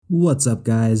What's up,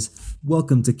 guys?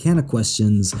 Welcome to Canna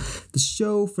Questions, the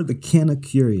show for the Canna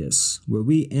Curious, where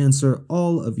we answer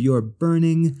all of your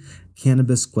burning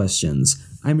cannabis questions.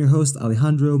 I'm your host,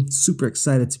 Alejandro, super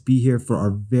excited to be here for our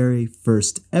very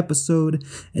first episode,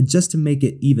 and just to make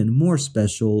it even more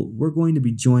special, we're going to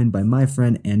be joined by my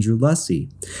friend Andrew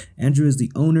Lussey. Andrew is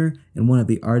the owner and one of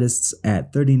the artists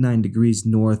at 39 Degrees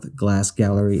North Glass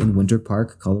Gallery in Winter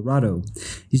Park, Colorado.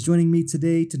 He's joining me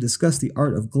today to discuss the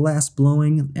art of glass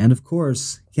blowing and, of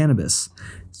course, cannabis.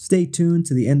 Stay tuned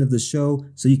to the end of the show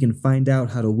so you can find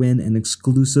out how to win an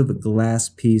exclusive glass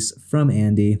piece from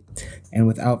Andy. And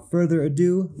without further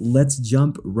ado, let's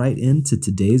jump right into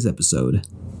today's episode.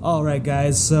 All right,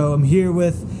 guys, so I'm here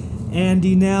with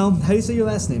Andy now. How do you say your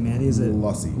last name, Andy? Is it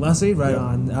Lussey? Lussey? Right Yep.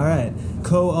 on. All right.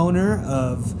 Co-owner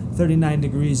of 39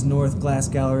 Degrees North Glass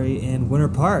Gallery in Winter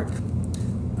Park.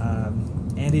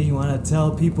 Andy, you want to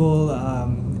tell people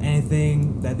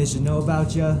anything that they should know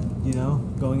about you,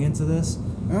 going into this?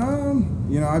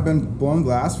 I've been blowing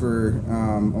glass for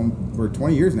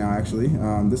 20 years now, actually.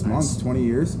 This month, 20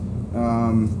 years.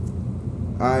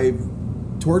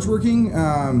 Torch working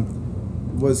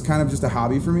was kind of just a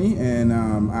hobby for me, and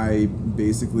I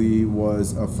basically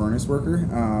was a furnace worker.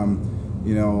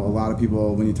 A lot of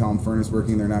people, when you tell them furnace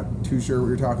working, they're not too sure what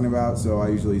you're talking about, so I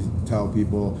usually tell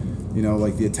people,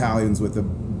 like the Italians with the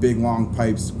big long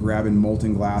pipes grabbing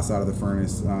molten glass out of the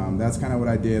furnace. That's kind of what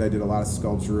I did. I did a lot of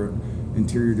sculpture,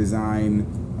 interior design,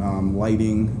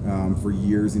 lighting for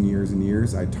years and years and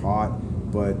years. I taught,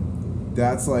 but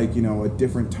that's like, a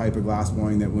different type of glass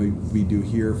blowing that we do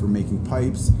here for making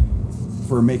pipes.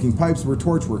 For making pipes, we're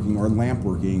torch working or lamp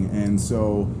working, and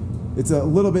so it's a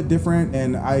little bit different.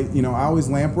 And I always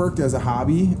lamp worked as a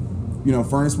hobby.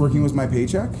 Furnace working was my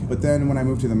paycheck. But then when I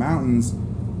moved to the mountains,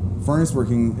 furnace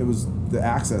working, the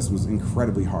access was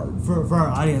incredibly hard. For our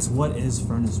audience, what is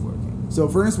furnace working? So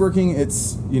furnace working,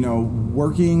 it's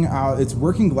working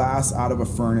glass out of a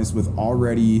furnace with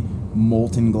already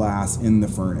molten glass in the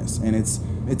furnace, and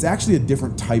it's actually a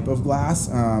different type of glass.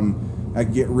 I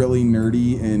get really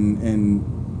nerdy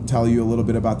and tell you a little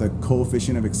bit about the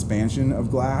coefficient of expansion of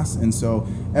glass, and so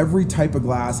every type of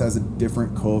glass has a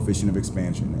different coefficient of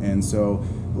expansion. And so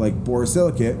like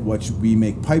borosilicate, which we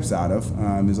make pipes out of,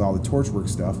 is all the torchwork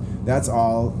stuff. That's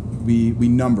all we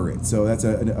number it, so that's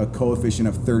a coefficient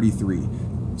of 33.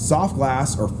 Soft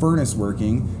glass or furnace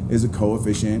working is a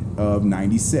coefficient of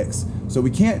 96. So we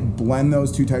can't blend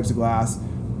those two types of glass.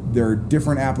 There are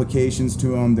different applications to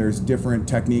them. There's different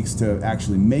techniques to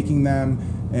actually making them,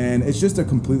 and it's just a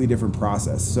completely different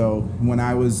process. So when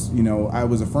I was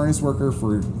a furnace worker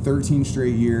for 13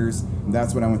 straight years.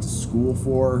 That's what I went to school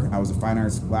for. I was a fine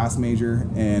arts glass major,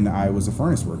 and I was a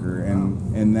furnace worker.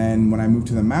 And then when I moved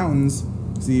to the mountains,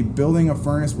 see, building a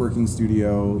furnace working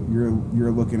studio,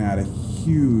 you're looking at a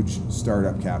huge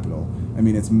startup capital. I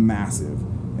mean, it's massive.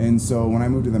 And so when I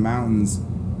moved to the mountains,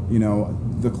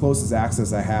 the closest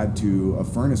access I had to a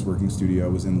furnace working studio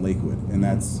was in Lakewood, and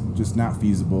that's just not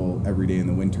feasible every day in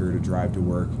the winter to drive to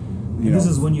work. This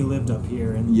is when you lived up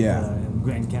here in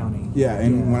Grant County. Yeah,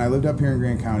 and when I lived up here in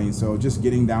Grant County, so just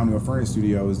getting down to a furnace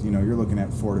studio is, you're looking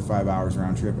at 4 to 5 hours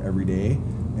round trip every day,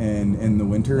 and in the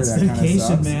winter that's that kind of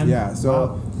sucks. Man. Yeah,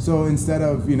 so instead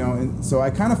of so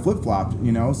I kind of flip flopped.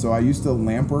 So I used to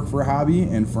lamp work for a hobby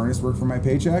and furnace work for my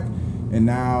paycheck. And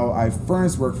now I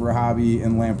furnace work for a hobby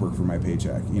and lamp work for my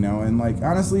paycheck, and like,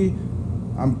 honestly,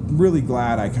 I'm really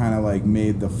glad I kind of like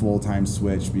made the full-time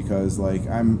switch, because like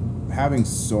I'm having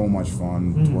so much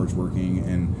fun torch working,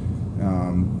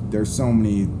 and there's so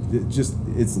many,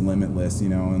 it's limitless,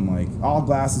 and like all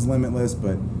glass is limitless,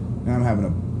 but I'm having a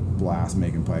blast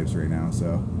making pipes right now.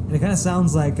 So. And it kind of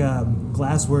sounds like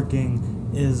glass working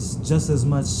is just as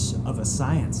much of a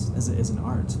science as it is an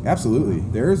art. Absolutely.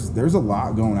 There's a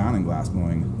lot going on in glass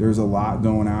blowing. There's a lot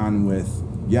going on with,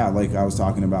 like I was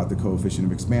talking about, the coefficient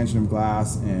of expansion of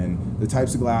glass and the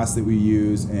types of glass that we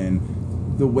use and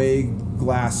the way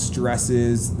glass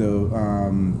stresses,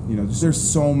 there's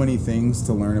so many things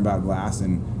to learn about glass,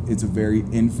 and it's a very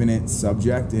infinite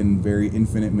subject and very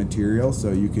infinite material,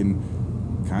 so you can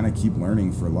kind of keep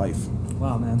learning for life.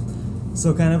 Wow, man.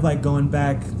 So kind of like going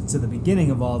back to the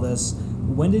beginning of all this,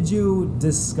 when did you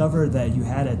discover that you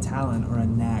had a talent or a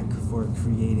knack for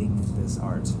creating this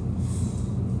art?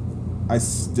 I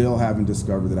still haven't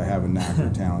discovered that I have a knack or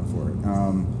talent for it.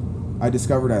 I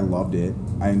discovered I loved it.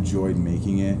 I enjoyed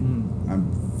making it.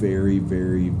 I'm very,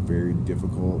 very, very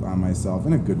difficult on myself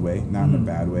in a good way, not in a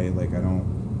bad way. Like I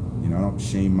don't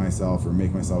shame myself or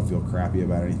make myself feel crappy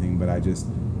about anything, but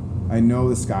I know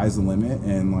the sky's the limit,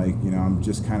 and like, I'm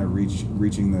just kind of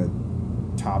reaching the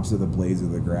tops of the blades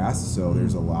of the grass, so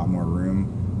there's a lot more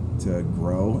room to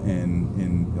grow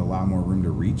and a lot more room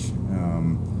to reach.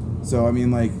 So I mean,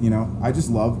 like, you know, I just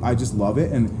love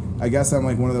it, and I guess I'm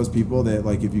like one of those people that,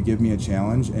 like, if you give me a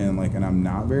challenge and I'm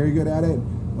not very good at it,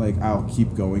 like, I'll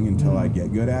keep going until I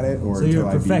get good at it, or so until you're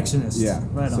a perfectionist. Yeah.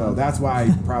 Right so on. that's why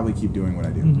I probably keep doing what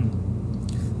I do.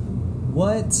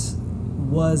 What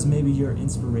was maybe your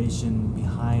inspiration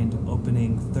behind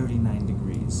opening 39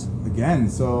 Degrees? Again,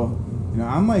 so, you know,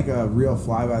 I'm like a real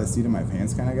fly by the seat of my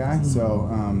pants kind of guy. So,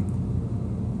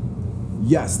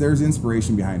 yes, there's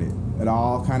inspiration behind it. It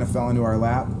all kind of fell into our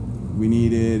lap.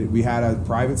 We had a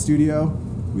private studio.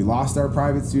 We lost our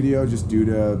private studio just due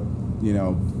to, you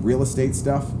know, real estate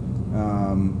stuff.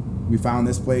 We found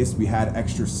this place. We had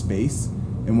extra space.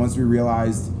 And once we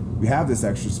realized we have this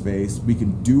extra space, we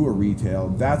can do a retail,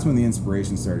 that's when the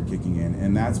inspiration started kicking in.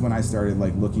 And that's when I started,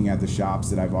 like, looking at the shops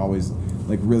that I've always,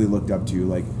 like, really looked up to.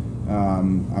 Like,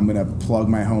 I'm going to plug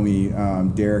my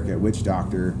homie Derek at Witch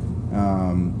Doctor.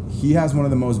 He has one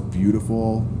of the most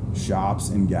beautiful shops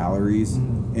and galleries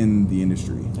in the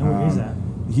industry. And where is that?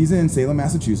 He's in Salem,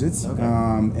 Massachusetts. Okay.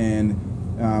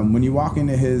 When you walk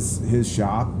into his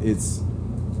shop, it's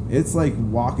like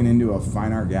walking into a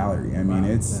fine art gallery. I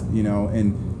mean, you know,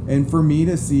 and for me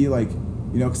to see, like,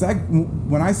 you know, because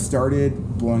when I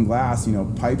started blowing glass, you know,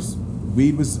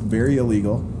 weed was very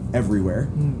illegal everywhere.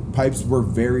 Pipes were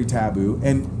very taboo,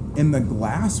 and in the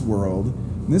glass world,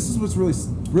 this is what's really,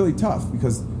 really tough,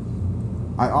 because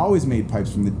I always made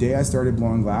pipes from the day I started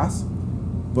blowing glass.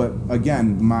 But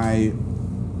again,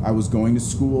 I was going to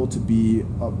school to be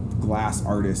a glass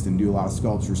artist and do a lot of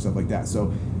sculpture, stuff like that.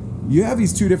 So you have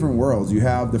these two different worlds. You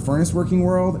have the furnace working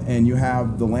world and you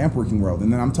have the lamp working world.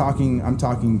 And then I'm talking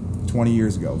 20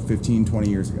 years ago, 15, 20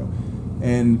 years ago.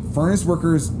 And furnace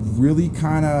workers really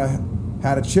kind of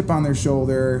had a chip on their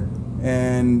shoulder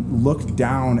and looked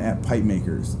down at pipe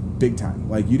makers big time.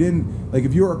 Like, you didn't, like,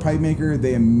 if you were a pipe maker,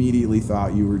 they immediately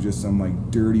thought you were just some, like,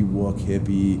 dirty wook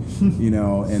hippie, you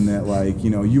know, and that, like,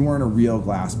 you know, you weren't a real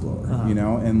glass blower, you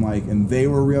know, and they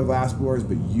were real glass blowers,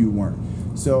 but you weren't.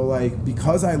 So, like,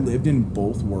 because I lived in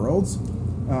both worlds,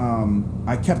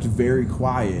 I kept very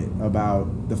quiet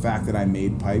about the fact that I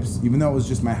made pipes, even though it was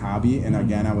just my hobby. And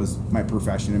again, my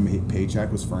profession and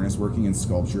paycheck was furnace working and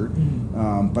sculpture.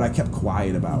 But I kept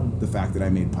quiet about the fact that I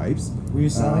made pipes. Were you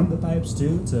selling the pipes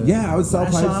too? Yeah, I would sell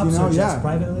pipes, shops, you know, or just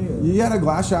privately? Or? You had a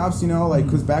glass shops, you know, like,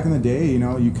 because back in the day, you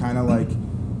know, you kind of like,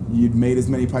 you'd made as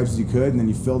many pipes as you could, and then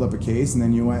you filled up a case, and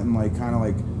then you went and, like, kind of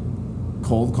like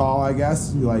cold call, I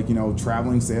guess, like, you know,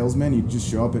 traveling salesman. You'd just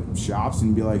show up at shops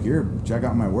and be like, here, check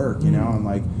out my work, you know, and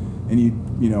like, and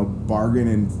you know, bargain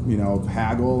and, you know,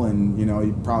 haggle, and, you know,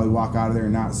 you'd probably walk out of there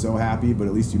not so happy, but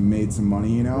at least you made some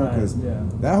money, you know, because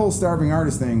that whole starving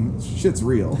artist thing, shit's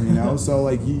real, you know. So,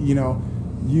 like, you know,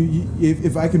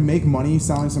 if I could make money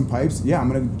selling some pipes, yeah,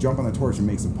 I'm gonna jump on the torch and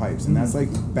make some pipes. And that's, like,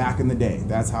 back in the day,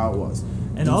 that's how it was.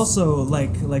 And also,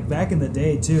 like back in the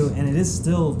day too, and it is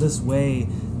still this way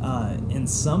in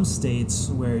some states,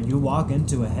 where you walk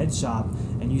into a head shop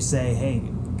and you say, hey,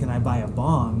 can I buy a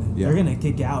bong? They're gonna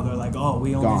kick you out. They're like, oh,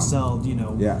 we only sell, you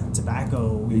know,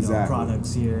 tobacco, you know,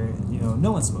 products here. You know,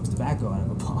 no one smokes tobacco out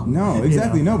of a bong. No,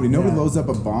 exactly. You know? Nobody loads up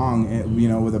a bong, you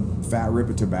know, with a fat rip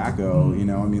of tobacco. You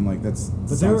know, I mean, like, that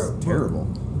sounds terrible.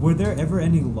 Were there ever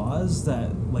any laws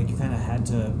that, like, you kind of had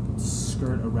to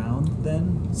skirt around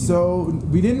then? So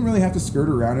we didn't really have to skirt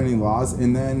around any laws,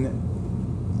 and then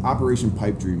Operation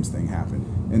Pipe Dreams thing happened.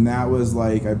 And that was,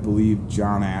 like, I believe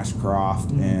John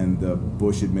Ashcroft and the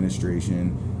Bush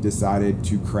administration decided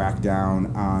to crack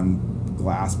down on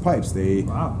glass pipes. They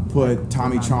put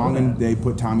Tommy Chong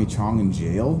in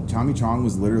jail. Tommy Chong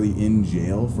was literally in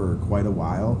jail for quite a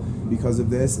while because of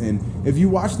this. And if you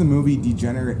watch the movie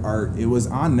Degenerate Art, it was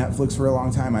on Netflix for a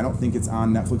long time. I don't think it's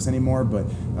on Netflix anymore, but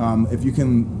if you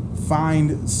can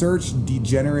search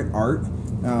Degenerate Art,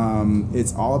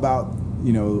 it's all about,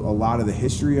 you know, a lot of the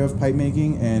history of pipe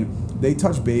making, and they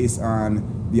touch base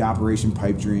on the Operation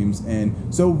Pipe Dreams. And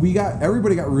so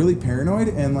everybody got really paranoid,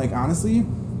 and, like, honestly,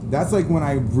 that's, like, when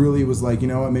I really was like, you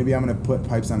know what, maybe I'm gonna put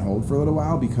pipes on hold for a little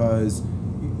while, because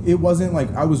it wasn't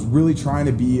like I was really trying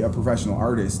to be a professional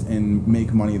artist and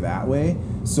make money that way.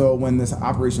 So when this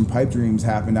Operation Pipe Dreams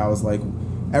happened, I was like,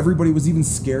 everybody was even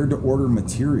scared to order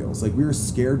materials. Like, we were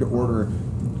scared to order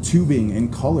tubing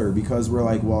and color, because we're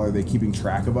like, well, are they keeping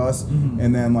track of us?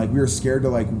 And then, like, we were scared to,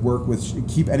 like,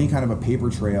 keep any kind of a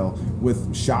paper trail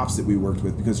with shops that we worked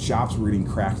with, because shops were getting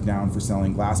cracked down for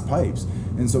selling glass pipes.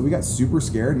 And so we got super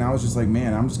scared, and I was just like,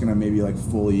 man, I'm just gonna maybe, like,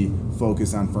 fully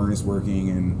focus on furnace working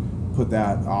and put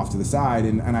that off to the side.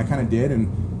 And I kind of did, and,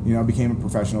 you know, became a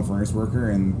professional furnace worker,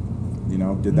 and, you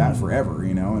know, did that forever,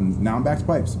 you know, and now I'm back to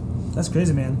pipes. That's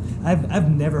crazy, man. I've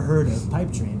never heard of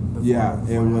Pipe Dream before. Yeah,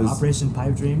 it was Operation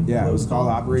Pipe Dream. Yeah, it was called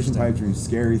Operation Pipe Dream.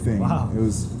 Scary thing. Wow. It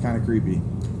was kind of creepy.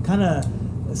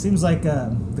 It seems like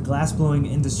the glass blowing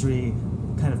industry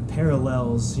kind of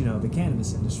parallels, the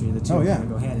cannabis industry. The two kind of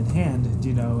go hand in hand,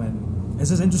 and it's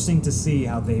just interesting to see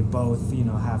how they both,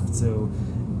 have to,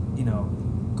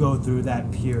 go through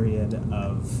that period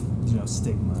of,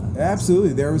 stigma.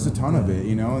 Absolutely. There was a ton of it,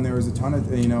 and there was a ton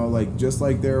of, just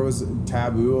like there was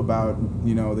taboo about,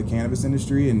 the cannabis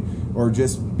industry or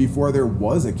just before there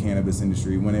was a cannabis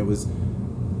industry when it was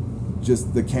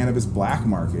just the cannabis black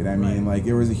market. I mean,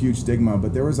 there was a huge stigma,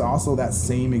 but there was also that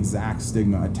same exact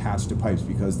stigma attached to pipes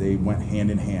because they went hand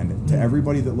in hand. To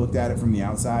everybody that looked at it from the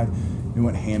outside, it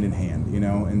went hand in hand,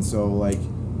 and so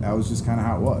that was just kind of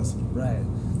how it was. Right.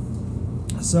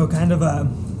 So kind of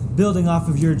building off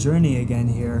of your journey again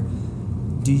here,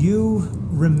 do you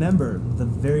remember the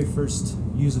very first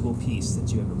usable piece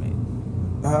that you ever made?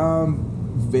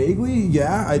 Vaguely,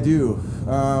 yeah, I do.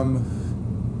 I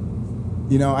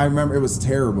remember it was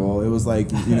terrible. It was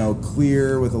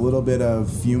clear with a little bit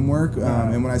of fume work.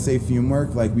 And when I say fume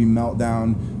work, we melt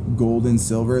down gold and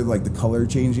silver, the color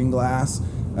changing glass.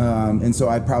 And so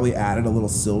I probably added a little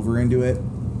silver into it.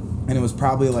 And it was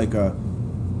probably a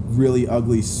really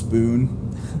ugly spoon.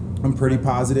 I'm pretty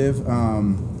positive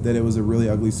that it was a really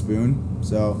ugly spoon.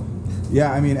 So,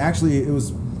 yeah, actually, it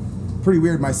was pretty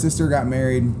weird. My sister got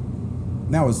married.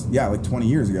 That was 20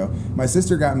 years ago. My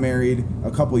sister got married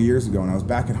a couple of years ago, and I was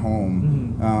back at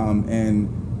home. And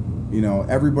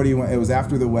everybody went. It was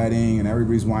after the wedding, and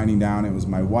everybody's winding down. It was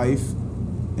my wife,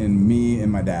 and me, and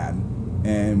my dad,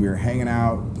 and we were hanging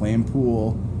out, playing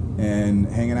pool, and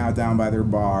hanging out down by their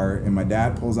bar. And my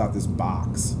dad pulls out this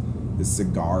box, this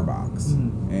cigar box,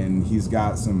 and he's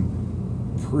got some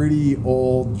pretty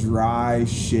old, dry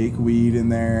shake weed in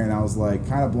there. And I was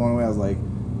kind of blown away. I was like,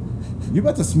 you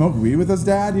about to smoke weed with us,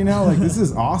 Dad? This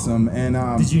is awesome. And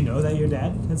did you know that your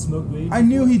dad had smoked weed before? I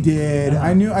knew he did.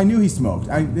 I knew he smoked.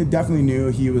 I definitely knew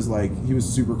he was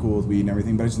super cool with weed and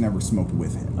everything, but I just never smoked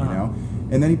with him, you know?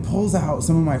 And then he pulls out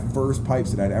some of my first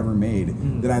pipes that I'd ever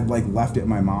made that I'd left at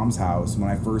my mom's house when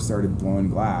I first started blowing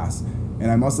glass. And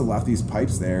I must have left these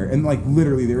pipes there. And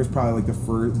literally there was probably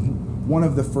one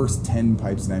of the first 10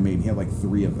 pipes that I made. He had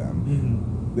 3 of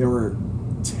them. They were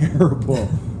terrible.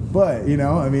 But,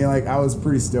 I was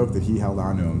pretty stoked that he held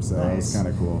on to him, so It was kind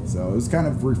of cool. So it was kind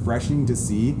of refreshing to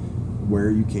see where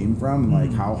you came from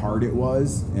and, how hard it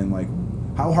was and,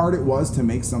 how hard it was to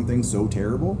make something so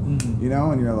terrible, and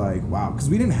you're like, wow. Because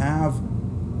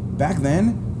back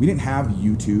then, we didn't have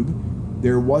YouTube.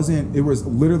 It was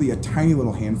literally a tiny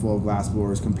little handful of glass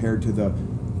blowers compared to the,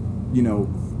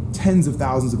 tens of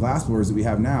thousands of glass blowers that we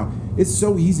have now. It's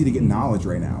so easy to get knowledge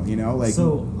right now,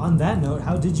 So on that note,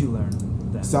 how did you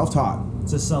learn? Self-taught.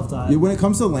 Just self-taught. When it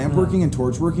comes to lamp working and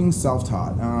torch working,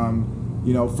 self-taught.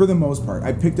 For the most part,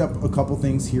 I picked up a couple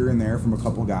things here and there from a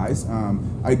couple guys.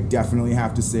 I definitely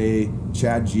have to say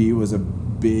Chad G was a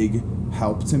big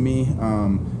help to me.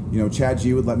 Chad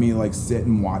G would let me sit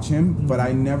and watch him, but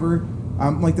I'm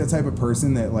that type of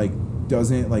person that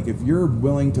doesn't if you're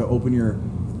willing to open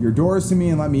your doors to me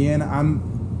and let me in,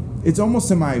 it's almost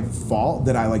to my fault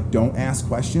that I don't ask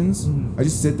questions. I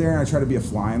just sit there and I try to be a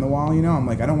fly on the wall, I'm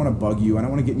I don't want to bug you, I don't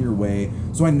want to get in your way.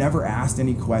 So I never asked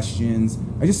any questions.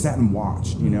 I just sat and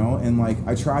watched, and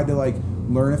I tried to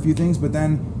learn a few things, but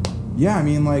then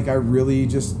I really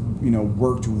just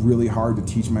worked really hard to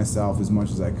teach myself as much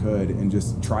as I could and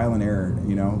just trial and error,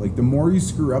 the more you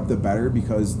screw up the better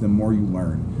because the more you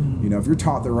learn. If you're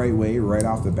taught the right way right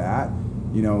off the bat,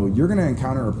 you're going to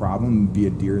encounter a problem and be a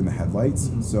deer in the headlights.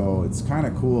 So it's kind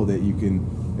of cool that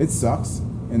it sucks,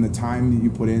 and the time that you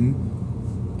put in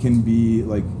can be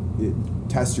it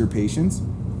tests your patience,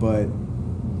 but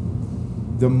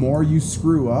the more you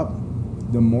screw up,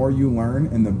 the more you learn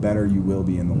and the better you will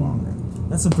be in the long run.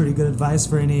 That's some pretty good advice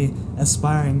for any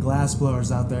aspiring glass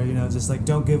blowers out there. Just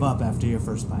don't give up after your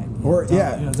first pipe. Don't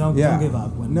give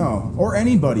up. Or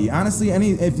anybody. Honestly,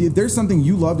 if there's something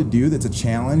you love to do that's a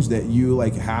challenge that you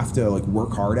have to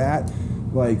work hard at,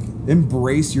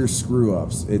 embrace your screw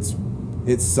ups. It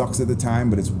sucks at the time,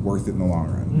 but it's worth it in the long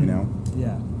run.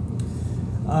 Yeah.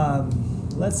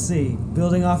 Let's see.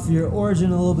 Building off your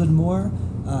origin a little bit more.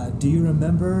 Do you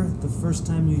remember the first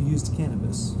time you used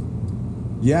cannabis?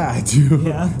 Yeah, I do.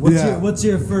 Yeah? What's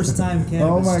your first time cannabis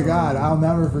Oh my story? God, I'll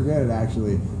never forget it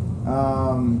actually.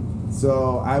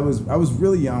 So I was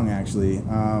really young actually.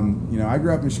 I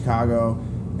grew up in Chicago,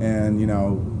 and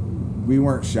we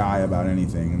weren't shy about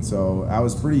anything, and so I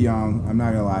was pretty young. I'm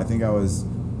not gonna lie. I think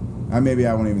maybe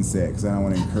I won't even say it because I don't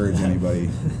want to encourage anybody.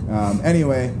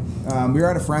 Anyway, We were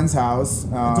at a friend's house.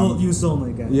 Adult use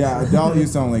only, guys. Yeah, adult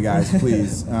use only, guys,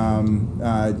 please. I'm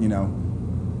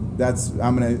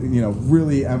gonna,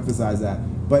 really emphasize that.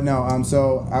 But no,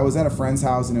 so I was at a friend's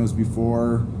house, and it was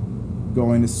before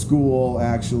going to school,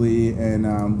 actually,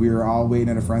 and we were all waiting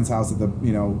at a friend's house at the,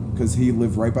 because he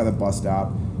lived right by the bus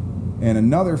stop, and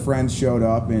another friend showed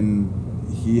up, and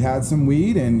he had some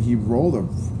weed, and he rolled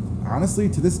honestly,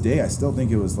 to this day, I still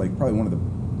think it was like probably one of the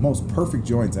most perfect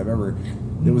joints that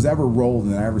was ever rolled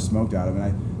and that I ever smoked out of. And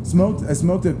I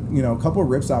smoked a couple of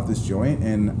rips off this joint,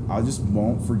 and I just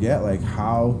won't forget like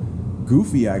how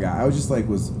goofy I got. I was just like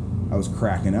I was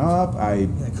cracking up.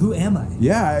 Like, who am I?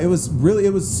 Yeah, it was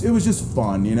just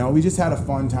fun. We just had a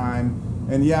fun time.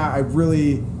 And yeah, I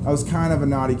was kind of a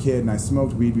naughty kid, and I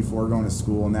smoked weed before going to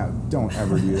school, and don't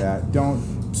ever do that.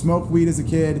 Don't smoke weed as a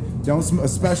kid.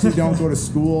 Especially don't go to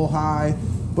school high.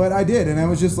 But I did, and it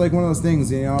was just like one of those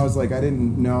things, I was like, I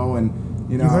didn't know, and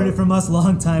you heard it from us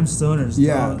long-time stoners.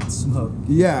 Yeah. Don't smoke.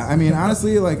 Yeah, I mean,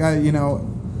 honestly, like I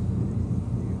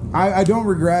don't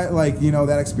regret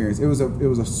that experience. It was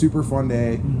a super fun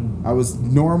day. Mm-hmm. I was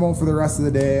normal for the rest of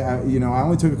the day. I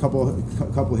only took a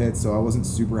couple hits, so I wasn't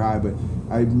super high, but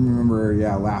I remember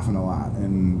laughing a lot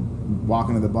and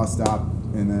walking to the bus stop,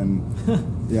 and then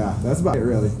that's about it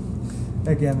really.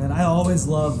 Again, man, I always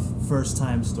love first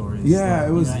time stories. Yeah,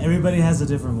 it was. Everybody has a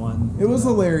different one. It was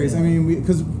hilarious. Yeah. I mean,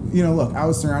 because look, I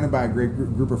was surrounded by a great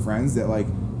group of friends that like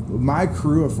my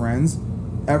crew of friends.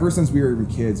 Ever since we were even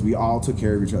kids, we all took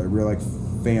care of each other. We were like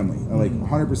family, like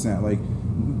 100%. Like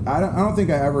I don't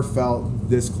think I ever felt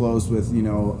this close with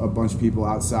a bunch of people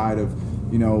outside of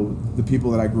the people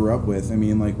that I grew up with. I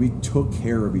mean, like we took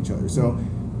care of each other. So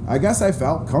I guess I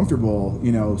felt comfortable,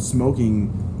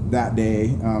 smoking that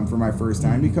day for my first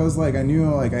time because like I knew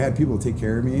like I had people to take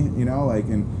care of me,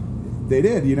 and they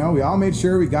did. We all made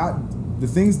sure we got the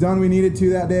things done we needed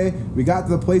to that day. We got to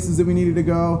the places that we needed to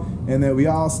go, and that we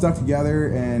all stuck together,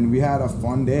 and we had a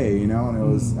fun day, and it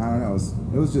was, I don't know,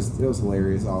 it was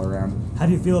hilarious all around. How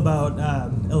do you feel about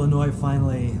Illinois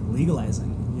finally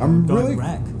legalizing? I'm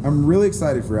really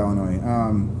excited for Illinois.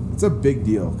 It's a big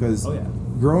deal because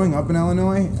growing up in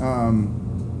Illinois,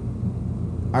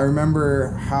 I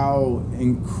remember how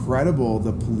incredible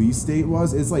the police state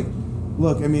was. It's like,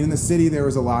 look, I mean, in the city there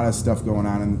was a lot of stuff going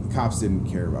on, and cops didn't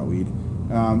care about weed.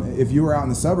 If you were out in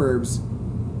the suburbs,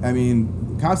 I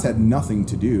mean, cops had nothing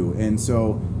to do, and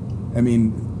so, I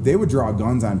mean, they would draw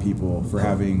guns on people for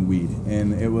having weed,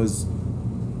 and it was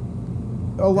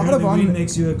a lot of weed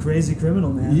makes you a crazy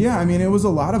criminal, man. Yeah, I mean, it was a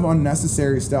lot of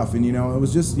unnecessary stuff, and it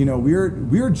was just, we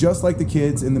were just like the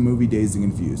kids in the movie Dazed and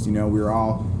Confused. We were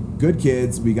all good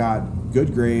kids. We got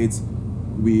good grades.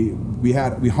 We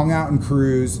hung out in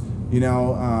crews. We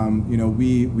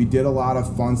did a lot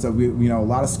of fun stuff. We a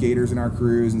lot of skaters in our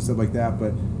crews and stuff like that.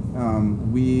 But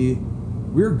we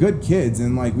were good kids,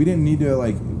 and like we didn't need to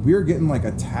we were getting like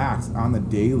attacked on the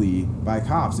daily by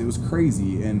cops. It was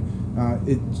crazy, and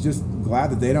it's just glad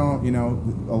that they don't.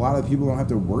 A lot of people don't have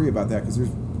to worry about that because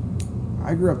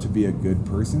I grew up to be a good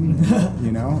person,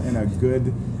 and a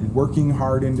good working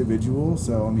hard individual.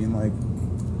 So I mean, like,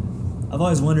 I've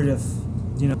always wondered if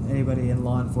anybody in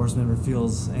law enforcement ever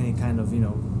feels any kind of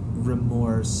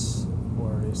remorse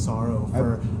or sorrow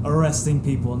for arresting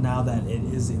people now that it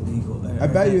is illegal. I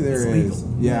bet you there is.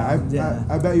 I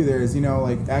bet you there is.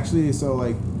 Actually, so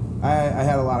like I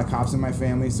had a lot of cops in my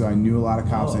family, so I knew a lot of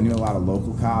cops. I knew a lot of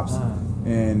local cops.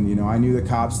 And, I knew the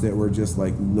cops that were just,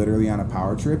 like, literally on a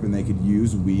power trip, and they could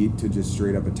use weed to just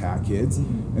straight up attack kids.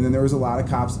 Mm-hmm. And then there was a lot of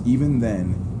cops, even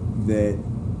then, that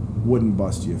wouldn't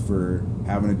bust you for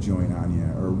having a joint on you,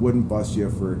 or wouldn't bust you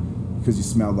because you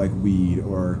smelled like weed,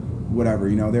 or whatever.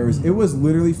 It was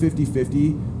literally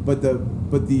 50-50, but the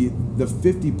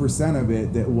 50% of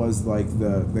it that was, like,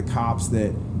 the cops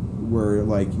that were,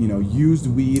 like, used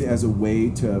weed as a way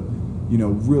to,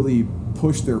 really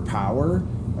push their power.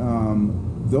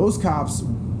 Those cops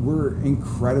were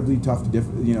incredibly tough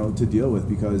to deal with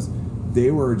because they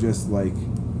were just like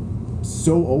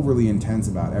so overly intense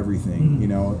about everything,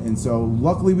 and so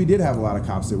luckily we did have a lot of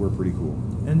cops that were pretty cool.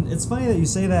 And it's funny that you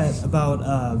say that about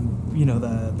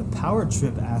the power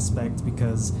trip aspect,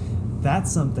 because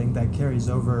that's something that carries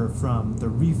over from the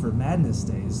Reefer Madness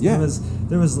days. Yeah.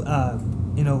 There was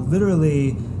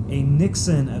literally a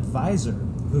Nixon advisor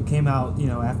who came out,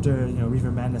 after, Reefer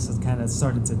Madness has kind of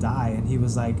started to die, and he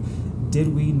was like,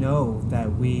 did we know that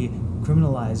we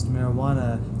criminalized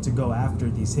marijuana to go after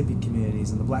these hippie communities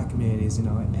and the black communities, and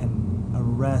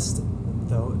arrest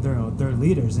their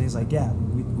leaders? And he's like, yeah,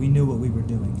 we knew what we were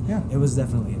doing. Yeah. It was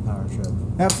definitely a power trip.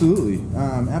 Absolutely.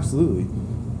 Absolutely.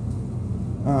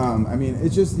 I mean,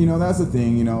 it's just, that's the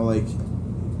thing,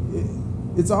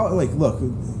 it's all like, look,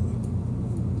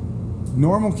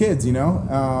 normal kids, you know,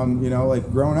 like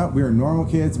growing up, we were normal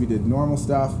kids. We did normal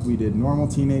stuff. We did normal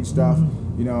teenage stuff,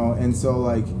 you know, and so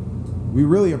like we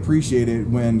really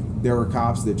appreciated when there were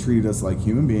cops that treated us like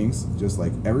human beings, just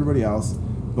like everybody else.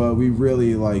 But we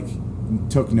really like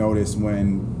took notice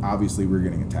when obviously we were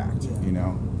getting attacked, you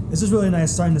know. It's just really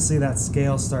nice starting to see that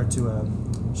scale start to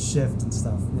shift and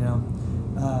stuff, you know.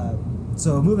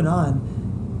 So moving on,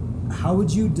 how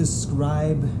would you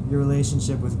describe your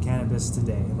relationship with cannabis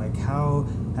today? Like, how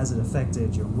has it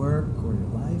affected your work or your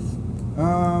life?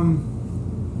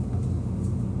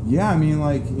 Yeah, I mean,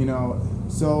 like, you know,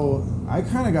 so I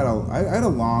kind of I had a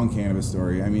long cannabis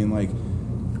story. I mean, like,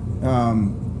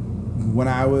 when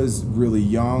I was really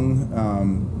young,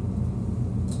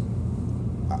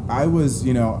 I was,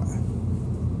 you know,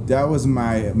 that was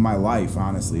my life,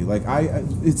 honestly. Like,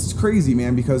 it's crazy,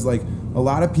 man, because like a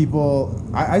lot of people,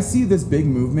 I see this big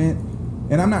movement,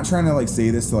 and I'm not trying to like say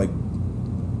this to like,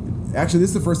 actually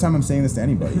this is the first time I'm saying this to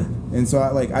anybody. And so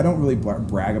I don't really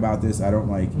brag about this. I don't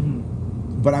like,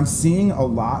 but I'm seeing a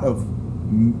lot of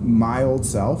my old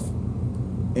self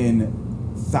in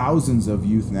thousands of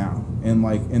youth now, and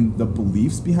like in the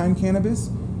beliefs behind cannabis,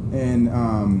 and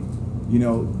you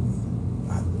know,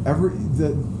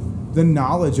 the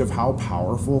knowledge of how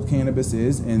powerful cannabis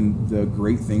is and the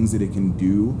great things that it can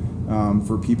do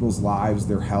for people's lives,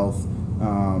 their health,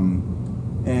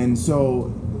 and so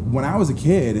when I was a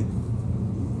kid,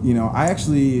 you know, I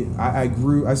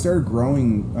started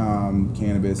growing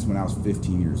cannabis when I was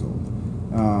 15 years old,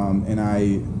 and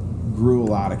I grew a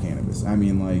lot of cannabis. I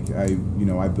mean, like,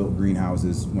 I built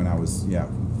greenhouses when I was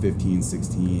 15,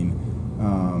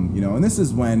 16, you know, and this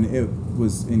is when it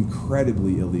was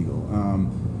incredibly illegal.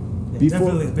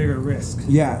 Definitely a bigger risk.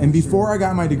 Yeah, and before I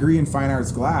got my degree in fine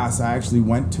arts glass, I actually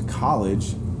went to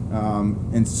college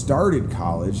and started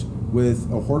college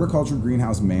with a horticulture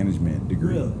greenhouse management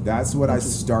degree. Really? That's what I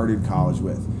started college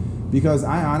with, because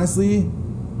I honestly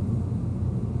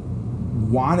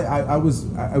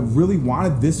I really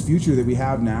wanted this future that we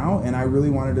have now, and I really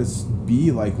wanted to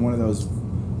be like one of those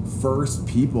first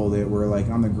people that were like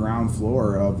on the ground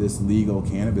floor of this legal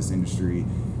cannabis industry.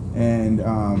 And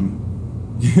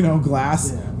you know,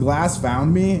 glass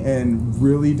found me and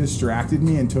really distracted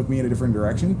me and took me in a different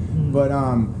direction. But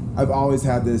I've always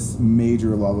had this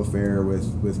major love affair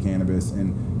with cannabis,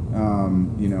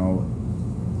 and you know,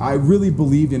 I really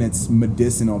believed in its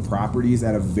medicinal properties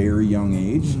at a very young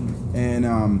age. And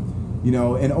you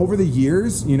know, and over the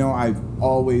years, you know, I've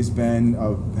always been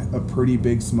a pretty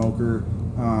big smoker,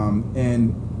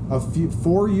 and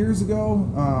 4 years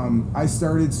ago, I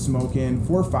started smoking.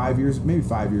 4 or 5 years, maybe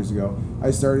 5 years ago,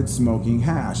 I started smoking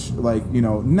hash. Like, you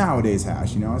know, nowadays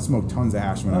hash. You know, I smoked tons of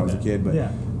hash when I was a kid, but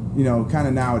you know, kind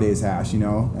of nowadays hash. You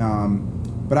know,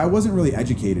 but I wasn't really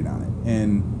educated on it,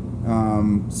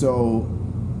 and so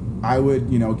I would,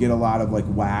 you know, get a lot of like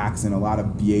wax and a lot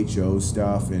of BHO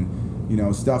stuff, and you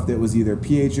know, stuff that was either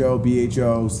PHO,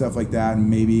 BHO, stuff like that, and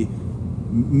maybe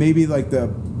like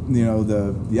the, you know,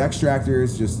 the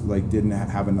extractors just like didn't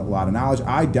have a lot of knowledge.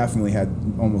 I definitely had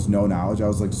almost no knowledge. I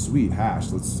was like, sweet hash,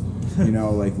 let's, you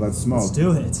know, like, let's smoke. Let's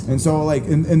do it. And so like,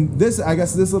 and this, I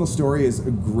guess this little story is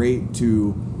great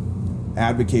to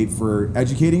advocate for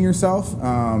educating yourself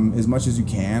as much as you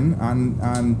can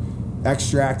on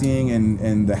extracting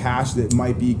and the hash that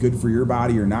might be good for your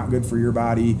body or not good for your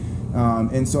body.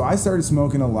 And so I started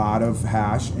smoking a lot of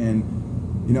hash,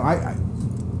 and you know, I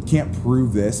can't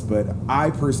prove this, but I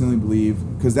personally believe,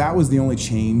 because that was the only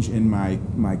change in my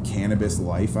cannabis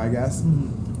life, I guess.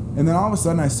 And then all of a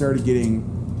sudden I started getting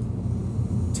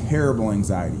terrible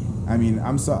anxiety. I mean,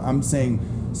 I'm saying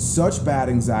such bad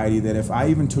anxiety that if I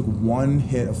even took one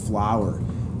hit of flower,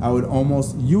 I would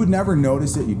you would never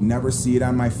notice it, you'd never see it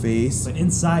on my face. But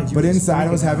inside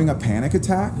I was having a panic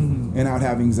attack, and I would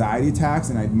have anxiety attacks,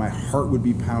 and my heart would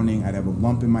be pounding, I'd have a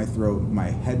lump in my throat, my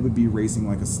head would be racing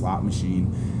like a slot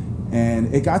machine.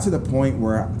 And it got to the point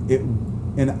where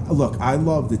and look, I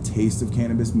love the taste of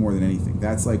cannabis more than anything.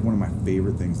 That's like one of my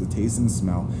favorite things, the taste and the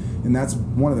smell. And that's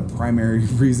one of the primary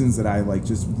reasons that I like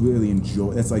just really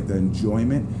enjoy, that's like the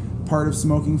enjoyment part of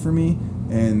smoking for me.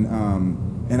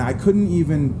 And I couldn't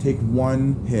even take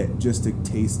one hit just to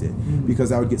taste it,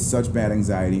 because I would get such bad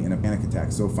anxiety and a panic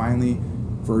attack. So finally,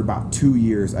 for about 2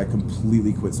 years, I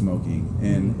completely quit smoking.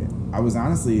 And I was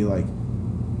honestly like,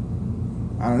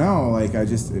 I don't know, like I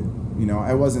just, you know,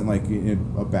 I wasn't like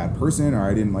a bad person, or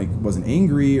I didn't like, wasn't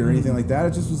angry or anything like that.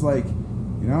 It just was like,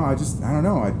 you know, I don't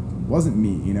know, I wasn't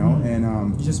me, you know,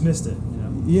 and you just missed it.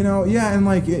 You know, yeah, and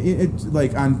like it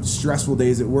like on stressful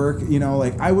days at work, you know,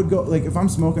 like I would go, like if I'm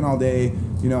smoking all day,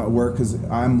 at work, because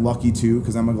I'm lucky too,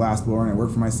 because I'm a glass blower and I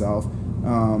work for myself.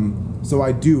 So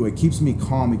I do. It keeps me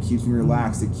calm. It keeps me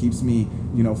relaxed. It keeps me,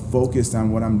 focused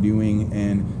on what I'm doing.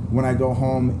 And when I go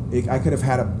home, I could have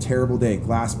had a terrible day.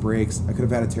 Glass breaks. I could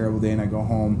have had a terrible day, and I go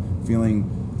home feeling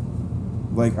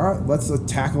like, all right, let's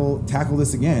tackle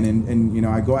this again. And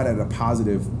I go at it at a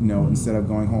positive note instead of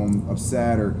going home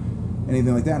upset or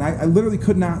anything like that. And I literally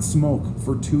could not smoke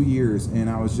for 2 years, and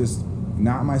I was just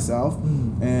not myself.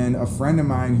 And a friend of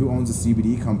mine who owns a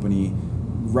CBD company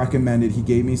recommended, he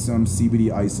gave me some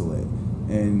CBD isolate,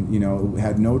 and it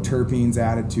had no terpenes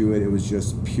added to it. It was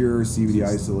just pure CBD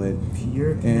isolate,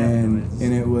 pure and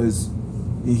it was,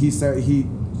 he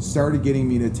started getting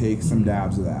me to take some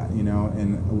dabs of that,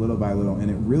 and little by little,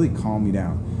 and it really calmed me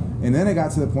down. And then it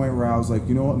got to the point where I was like,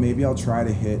 you know what, maybe I'll try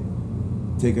to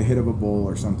take a hit of a bowl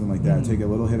or something like that, take a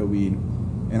little hit of weed,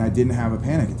 and I didn't have a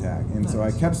panic attack. And so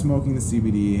I kept smoking the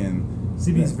CBD, and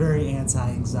CBD is very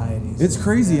anti-anxiety. It's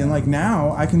crazy, and like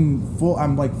now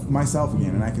I'm like myself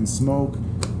again, and I can smoke,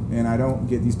 and I don't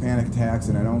get these panic attacks,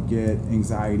 and I don't get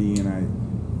anxiety, and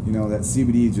that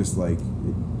CBD just like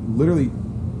it literally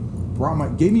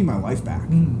gave me my life back,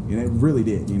 and it really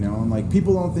did, and like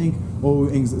people don't think,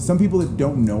 some people that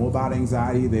don't know about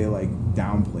anxiety, they like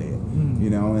downplay it,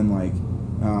 and like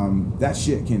that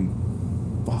shit can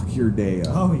fuck your day up.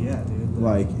 Oh yeah, dude.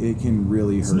 Like it can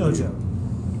really hurt you. No joke.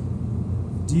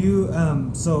 Do you,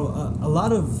 a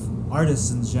lot of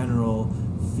artists in general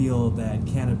feel that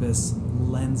cannabis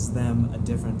lends them a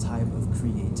different type of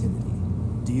creativity.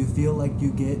 Do you feel like you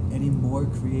get any more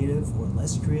creative or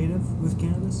less creative with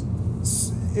cannabis?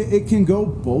 It can go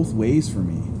both ways for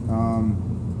me.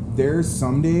 There's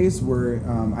some days where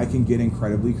I can get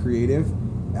incredibly creative.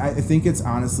 I think it's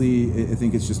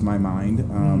just my mind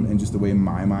and just the way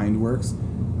my mind works.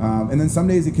 And then some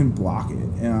days it can block it.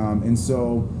 And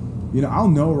so, I'll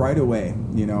know right away,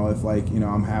 if like,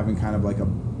 I'm having kind of like a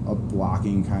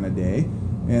blocking kind of day,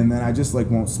 and then I just like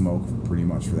won't smoke pretty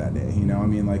much for that day.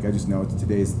 Like I just know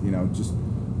today's, just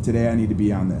today I need to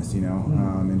be on this,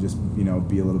 and just,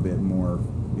 be a little bit more,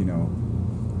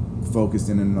 focused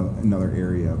in another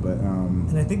area. But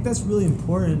and I think that's really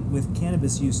important with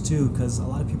cannabis use too, because a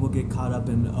lot of people get caught up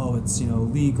in, it's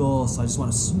legal, so I just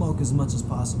want to smoke as much as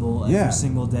possible every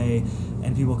single day,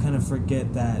 and people kind of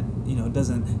forget that it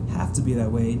doesn't have to be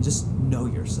that way. Just know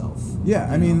yourself.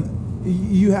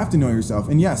 You have to know yourself.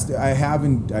 And yes,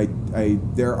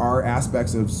 there are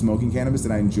aspects of smoking cannabis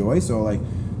that I enjoy, so like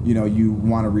you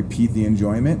want to repeat the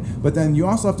enjoyment, but then you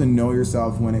also have to know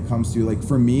yourself when it comes to, like,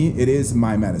 for me, it is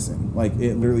my medicine. Like,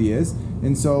 it literally is.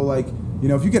 And so, like,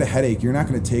 if you get a headache, you're not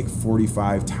going to take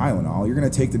 45 Tylenol. You're going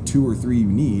to take the 2 or 3 you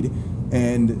need,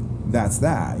 and that's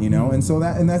that, And so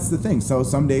that's the thing. So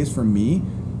some days for me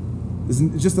is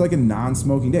just like a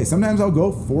non-smoking day. Sometimes I'll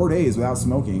go 4 days without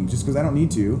smoking just because I don't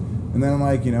need to, and then I'm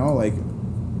like, like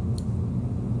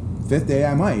 5th day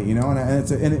I might,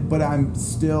 but I'm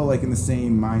still like in the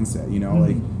same mindset,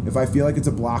 like if I feel like it's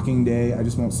a blocking day, I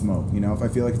just won't smoke. If I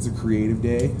feel like it's a creative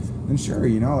day, then sure,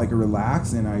 like I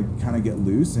relax and I kind of get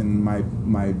loose and my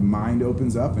mind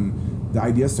opens up and the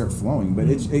ideas start flowing. But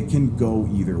it can go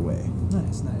either way.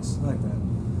 Nice, I like that.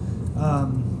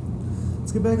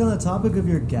 Let's get back on the topic of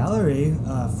your gallery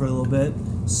for a little bit.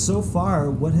 So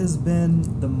far, what has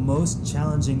been the most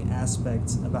challenging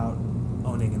aspect about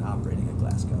owning and operating a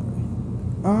glass gallery?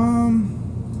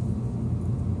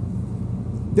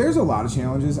 There's a lot of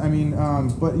challenges.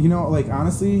 But like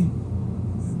honestly,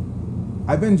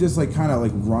 I've been just like kind of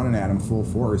like running at them full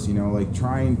force, like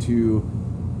trying to,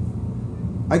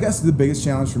 I guess the biggest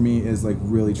challenge for me is like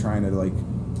really trying to like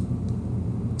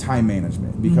time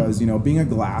management, because, being a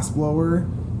glass blower,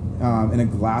 in a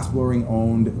glass blower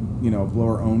owned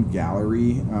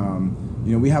gallery,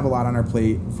 we have a lot on our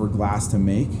plate for glass to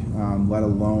make, let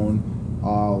alone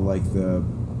all like the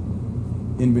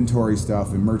inventory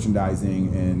stuff and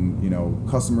merchandising and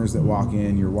customers that walk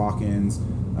in, your walk-ins,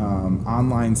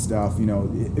 online stuff.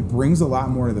 It brings a lot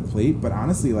more to the plate. But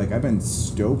honestly, like I've been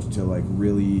stoked to like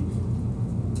really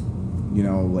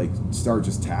like start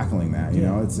just tackling that.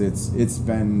 It's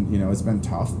been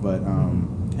tough, but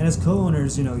and as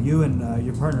co-owners, you and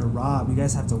your partner Rob, you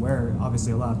guys have to wear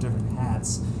obviously a lot of different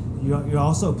hats. You're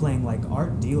also playing like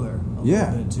art dealer a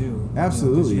little bit too.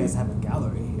 Absolutely. You guys have a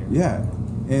gallery here. Yeah.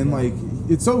 And like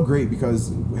it's so great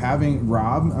because having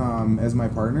Rob as my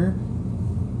partner,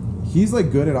 he's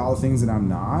like good at all the things that I'm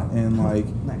not, and like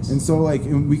nice. And so like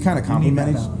we kind of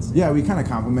complement we kind of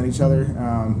complement each other,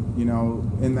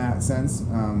 in that sense.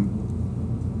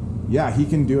 He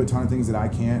can do a ton of things that I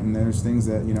can't, and there's things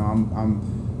that I'm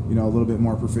a little bit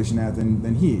more proficient at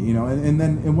than he,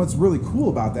 and what's really cool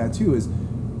about that too is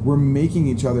we're making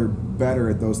each other better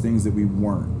at those things that we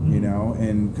weren't, you know,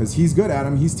 and because he's good at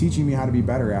them, he's teaching me how to be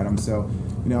better at them. So,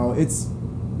 you know, it's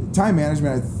time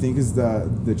management, I think, is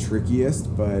the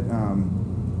trickiest, but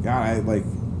God, I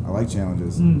like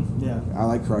challenges. Yeah. I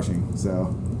like crushing,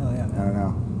 so Hell yeah, man. I don't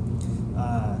know.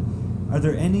 Are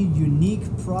there any unique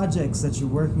projects that you're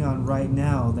working on right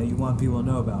now that you want people to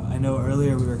know about? I know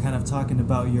earlier we were kind of talking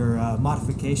about your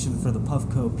modification for the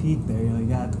Puffco Peak there. You know, you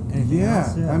got anything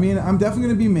else? Yeah, I mean, I'm definitely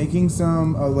going to be making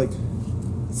some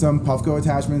Puffco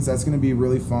attachments. That's going to be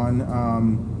really fun.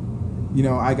 You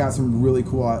know, I got some really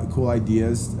cool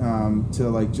ideas to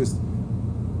like just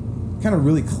kind of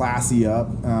really classy up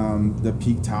the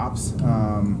peak tops.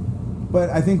 But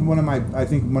I think one of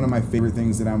my favorite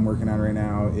things that I'm working on right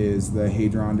now is the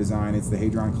Hadron design. It's the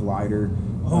Hadron Collider.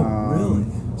 Oh, really?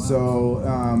 Wow.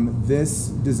 So this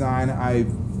design,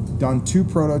 I've done 2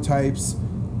 prototypes,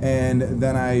 and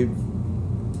then I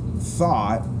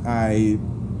thought I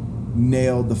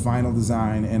nailed the final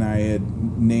design, and I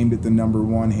had named it the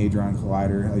 #1 Hadron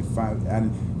Collider.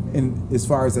 And as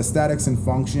far as aesthetics and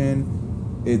function,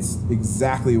 it's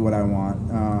exactly what I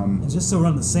want. And just so we're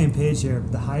on the same page here,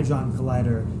 the Hadron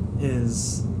Collider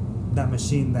is that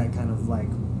machine that kind of like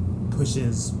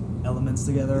pushes elements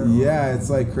together. Yeah, it's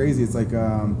like crazy. It's like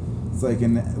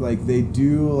they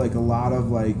do like a lot of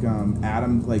like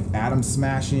atom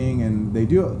smashing, and they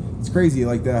do. It's crazy.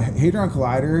 Like the Hadron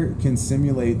Collider can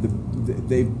simulate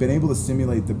they've been able to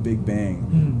simulate the Big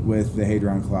Bang with the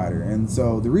Hadron Collider, and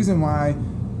so the reason why.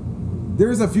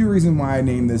 There's a few reasons why I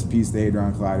named this piece the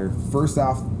Hadron Collider. First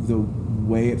off, the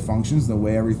way it functions, the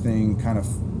way everything kind of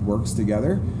works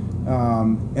together.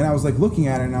 And I was like looking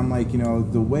at it, and I'm like, you know,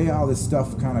 the way all this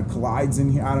stuff kind of collides in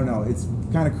here, I don't know, it's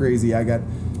kind of crazy. I got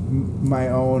my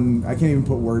own, I can't even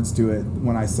put words to it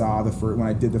when I saw when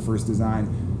I did the first design.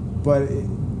 But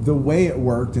the way it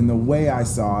worked and the way I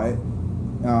saw it,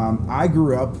 I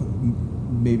grew up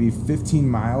maybe 15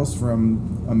 miles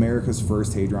from America's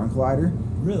first Hadron Collider.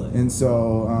 Really? And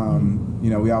so,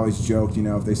 you know, we always joked, you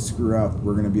know, if they screw up,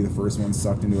 we're going to be the first ones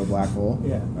sucked into a black hole.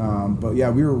 Yeah. But yeah,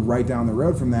 we were right down the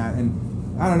road from that.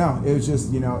 And I don't know, it was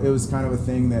just, you know, it was kind of a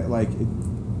thing that like,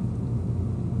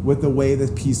 with the way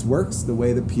the piece works, the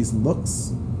way the piece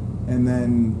looks, and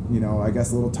then, you know, I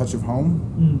guess a little touch of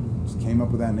home, just came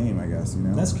up with that name, I guess, you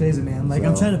know. That's crazy, man. Like,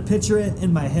 I'm trying to picture it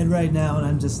in my head right now, and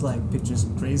I'm just like, picture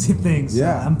some crazy things. So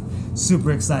yeah. I'm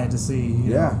super excited to see,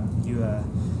 you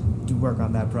do work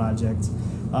on that project.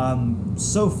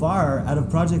 So far, out of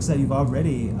projects that you've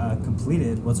already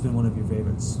completed, what's been one of your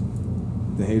favorites?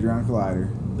 The Hadron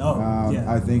Collider. Oh,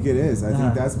 yeah. I think it is. I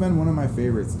think that's been one of my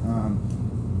favorites.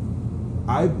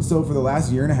 So for the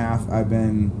last year and a half, I've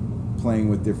been playing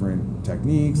with different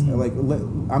techniques. Like,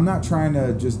 I'm not trying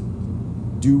to just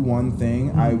do one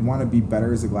thing. I want to be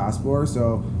better as a glassblower.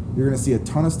 So you're going to see a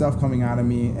ton of stuff coming out of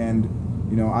me, and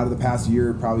you know, out of the past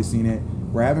year, probably seen it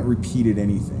where I haven't repeated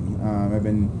anything. I've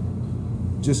been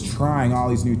just trying all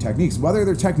these new techniques, whether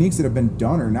they're techniques that have been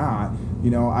done or not.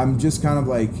 You know, I'm just kind of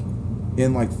like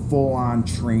in like full on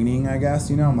training, I guess.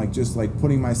 You know, I'm like just like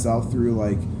putting myself through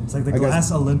like, it's like the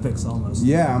glass Olympics almost.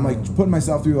 Yeah, I'm like putting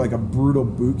myself through like a brutal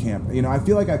boot camp. You know, I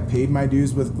feel like I've paid my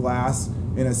dues with glass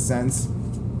in a sense,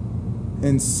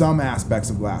 in some aspects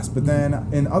of glass, but then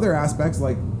in other aspects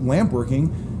like lamp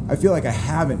working, I feel like I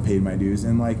haven't paid my dues.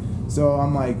 And like, so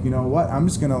I'm like, you know what, I'm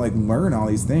just gonna like learn all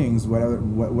these things,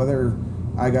 whether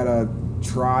I gotta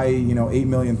try, you know, 8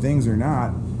 million things or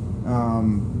not.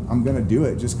 I'm gonna do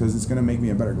it just because it's gonna make me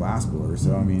a better glass blower.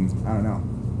 So I mean, I don't know.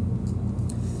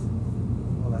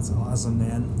 Well, that's awesome,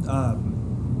 man.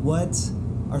 What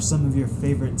are some of your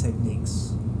favorite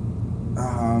techniques?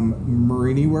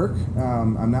 Marini work.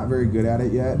 I'm not very good at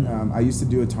it yet. I used to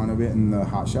do a ton of it in the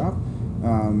hot shop.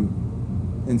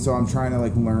 And so I'm trying to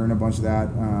like learn a bunch of that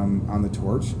on the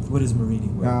torch. What is Marini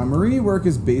work? Marini work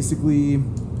is basically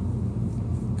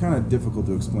kind of difficult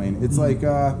to explain. It's like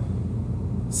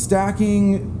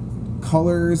stacking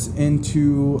colors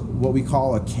into what we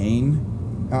call a cane.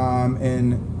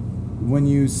 And when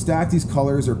you stack these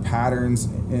colors or patterns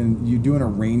and you do an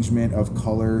arrangement of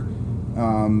color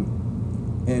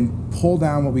and pull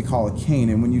down what we call a cane,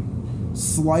 and when you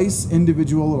slice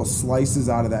individual little slices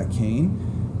out of that cane,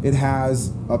 it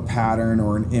has a pattern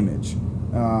or an image.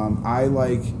 I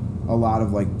like a lot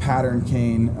of like pattern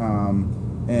cane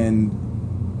and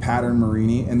pattern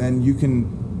Marini, and then you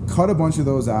can cut a bunch of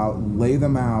those out, lay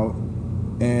them out,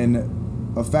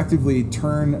 and effectively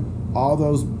turn all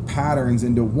those patterns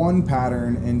into one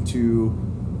pattern into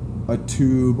a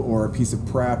tube or a piece of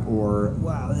prep or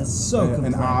wow, that's so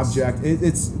an object.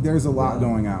 There's a lot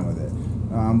going on with it.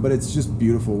 But it's just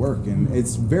beautiful work, and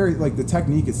it's very, like, the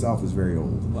technique itself is very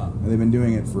old. Wow. And they've been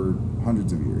doing it for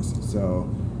hundreds of years. So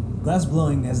glass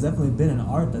blowing has definitely been an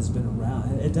art that's been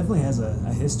around. It definitely has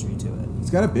a history to it. it's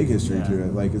got a big history to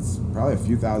it. Like, it's probably a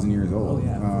few thousand years old. Oh,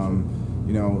 yeah, for sure.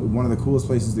 You know, one of the coolest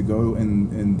places to go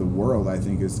in the world, I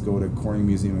think, is go to Corning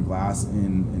Museum of Glass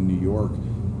in New York,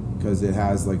 because it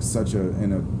has like such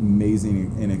an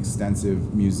amazing and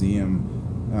extensive museum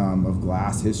of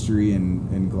glass history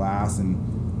and glass, and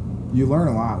you learn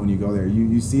a lot when you go there.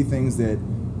 You see things that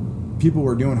people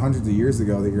were doing hundreds of years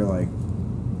ago that you're like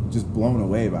just blown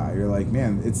away by. You're like,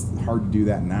 man, it's hard to do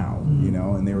that now, you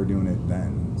know, and they were doing it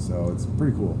then. So it's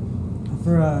pretty cool.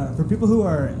 For people who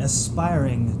are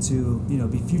aspiring to, you know,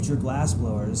 be future glass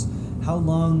blowers, how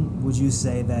long would you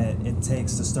say that it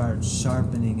takes to start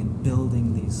sharpening and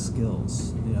building these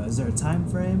skills? You know, is there a time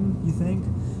frame, you think,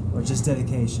 or just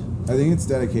dedication? I think it's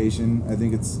dedication. I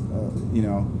think it's, you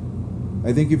know,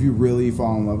 I think if you really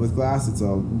fall in love with glass, it's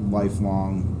a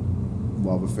lifelong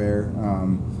love affair.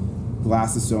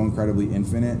 Glass is so incredibly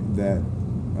infinite that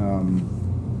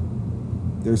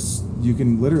you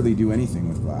can literally do anything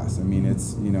with glass. I mean,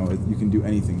 it's, you know, you can do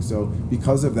anything. So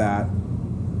because of that,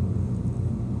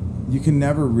 you can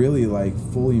never really like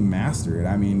fully master it.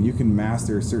 I mean, you can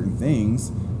master certain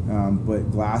things,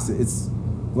 but glass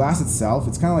itself,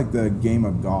 it's kind of like the game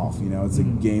of golf. You know, it's a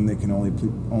game that can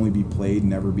only be played,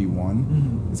 never be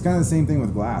won. It's kind of the same thing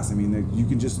with glass. I mean, you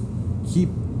can just keep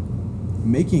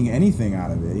making anything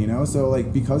out of it, you know. So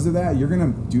like, because of that, you're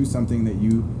gonna do something that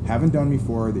you haven't done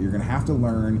before, that you're gonna have to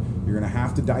learn, you're gonna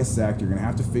have to dissect, you're gonna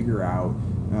have to figure out.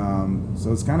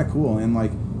 So it's kind of cool. And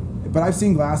like, but I've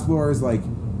seen glass blowers, like,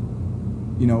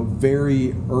 you know,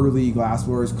 very early glass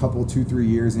blowers, couple 2-3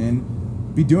 years in,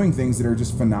 be doing things that are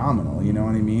just phenomenal, you know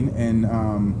what I mean? And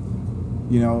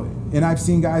you know, and I've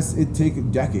seen guys it take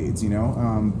decades, you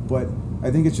know, but I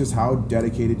think it's just how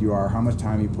dedicated you are, how much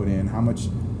time you put in, how much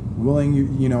willing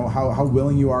you know, how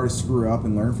willing you are to screw up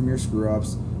and learn from your screw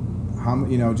ups, how,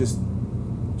 you know, just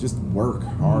work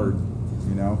hard,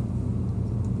 you know.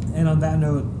 And on that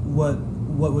note, what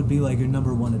would be like your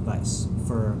number one advice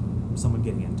for someone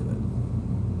getting into it?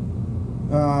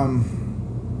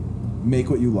 Make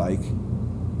what you like.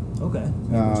 Okay.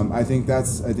 I think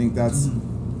that's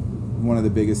one of the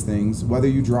biggest things. Whether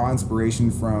you draw inspiration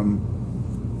from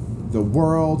the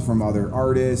world, from other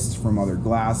artists, from other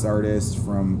glass artists,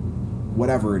 from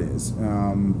whatever it is,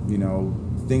 you know,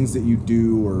 things that you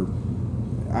do, or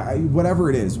whatever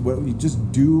it is, you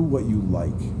just do what you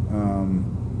like.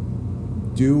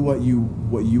 Do what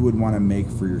you would want to make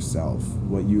for yourself,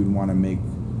 what you would want to make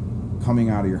coming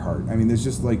out of your heart. I mean, there's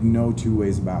just like no two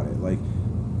ways about it. Like,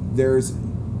 there's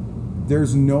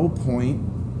no point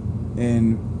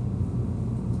in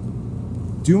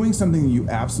doing something you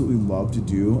absolutely love to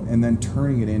do and then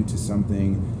turning it into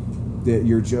something that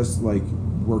you're just like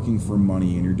working for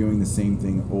money and you're doing the same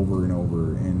thing over and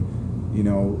over. And, you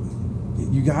know,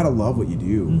 you gotta love what you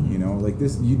do. You know, like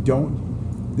this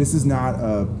is not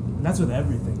a... And that's with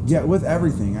everything. Yeah, with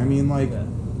everything. I mean, like,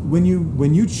 when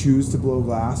you choose to blow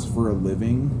glass for a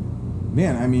living,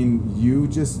 man, I mean, you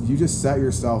just set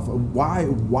yourself...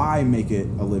 Why make it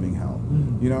a living hell?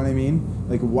 You know what I mean?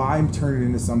 Like, why turn it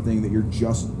into something that you're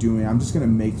just doing? I'm just going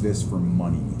to make this for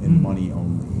money and money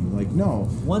only. Like, no.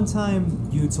 One time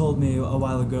you told me a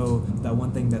while ago that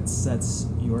one thing that sets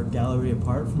your gallery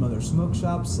apart from other smoke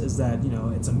shops is that, you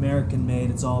know, it's American made,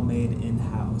 it's all made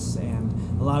in-house. And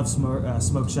a lot of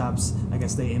smoke shops, I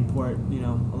guess they import, you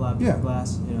know, a lot of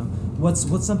glass, you know. What's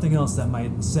something else that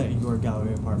might set your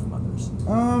gallery apart from others?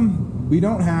 We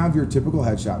don't have your typical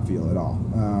head shop feel at all.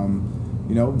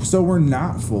 You know, so we're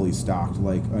not fully stocked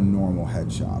like a normal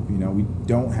head shop. You know, we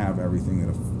don't have everything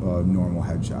that a normal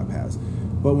head shop has.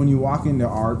 But when you walk into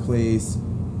our place,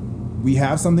 we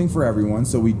have something for everyone.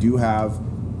 So we do have,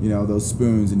 you know, those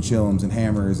spoons and chillums and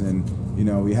hammers, and, you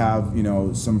know, we have, you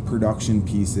know, some production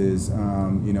pieces,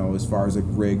 you know, as far as like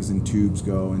rigs and tubes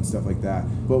go and stuff like that.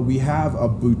 But we have a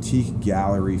boutique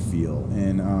gallery feel.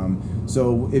 And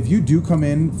so if you do come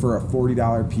in for a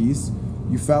 $40 piece,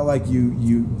 you felt like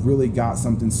you really got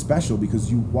something special because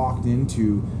you walked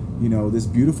into, you know, this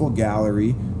beautiful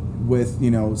gallery with, you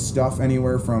know, stuff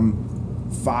anywhere from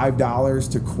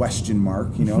 $5 to question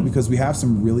mark, you know, because we have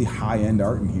some really high-end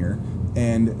art in here.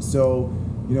 And so,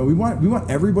 you know, we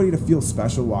want everybody to feel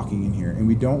special walking in here, and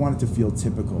we don't want it to feel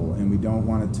typical, and we don't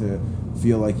want it to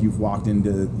feel like you've walked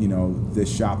into, you know, this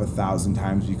shop 1,000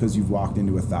 times because you've walked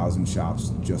into 1,000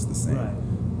 shops just the same.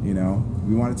 Right. You know,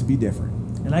 we want it to be different.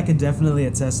 And I can definitely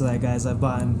attest to that, guys. I've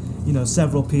bought, you know,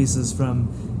 several pieces from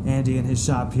Andy and his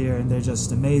shop here, and they're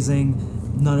just amazing.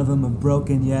 None of them have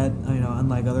broken yet.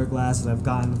 Unlike other glass that I've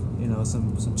gotten,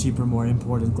 some cheaper, more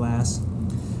imported glass.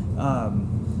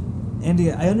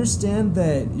 Andy, I understand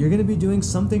that you're going to be doing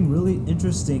something really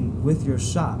interesting with your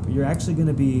shop. You're actually going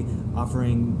to be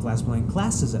offering glassblowing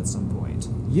classes at some point.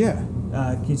 Yeah.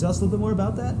 Can you tell us a little bit more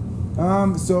about that?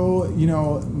 So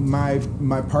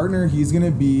my partner, he's going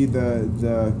to be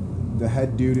the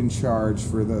head dude in charge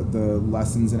for the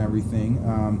lessons and everything.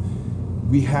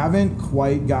 We haven't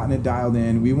quite gotten it dialed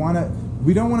in. We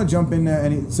don't want to jump into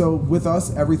any. So with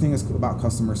us, everything is about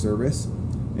customer service.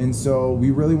 And so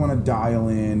we really want to dial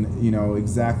in,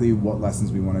 exactly what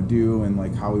lessons we want to do and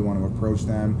like how we want to approach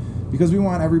them, because we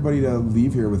want everybody to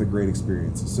leave here with a great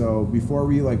experience. So before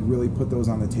we like really put those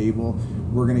on the table,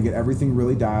 we're going to get everything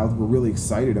really dialed. We're really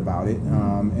excited about it.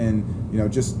 And,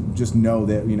 just know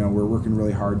that, we're working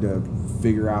really hard to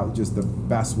figure out just the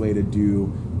best way to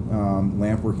do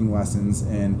lamp working lessons.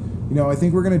 And, I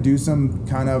think we're going to do some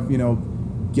kind of,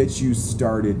 get you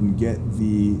started and get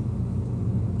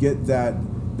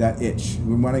that itch.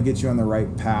 We want to get you on the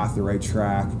right path, the right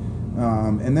track.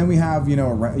 And then we have,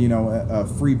 a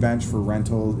free bench for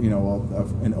rental,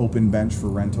 an open bench for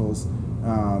rentals.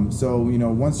 So,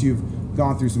 once you've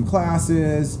gone through some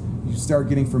classes, you start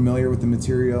getting familiar with the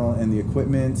material and the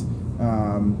equipment,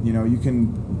 you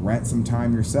can rent some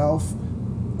time yourself,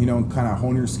 kind of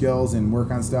hone your skills and work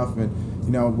on stuff. But,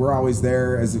 we're always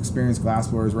there as experienced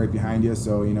glassblowers right behind you.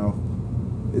 So,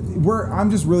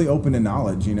 I'm just really open to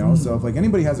knowledge, So if like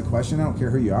anybody has a question, I don't care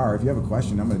who you are. If you have a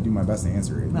question, I'm going to do my best to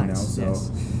answer it. Nice. So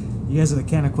yes. You guys are the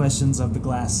Can of Questions of the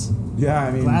glass. Yeah,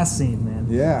 glass scene, man.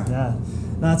 Yeah. No,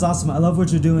 that's awesome. I love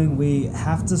what you're doing. We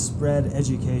have to spread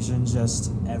education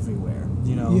just everywhere.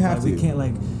 You have to. We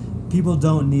can't people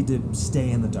don't need to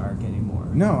stay in the dark anymore.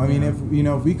 No,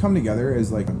 if we come together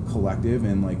as like a collective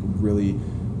and like really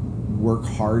work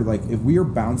hard, like if we are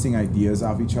bouncing ideas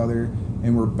off each other.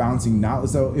 And we're bouncing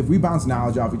knowledge. So if we bounce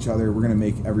knowledge off each other, we're going to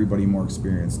make everybody more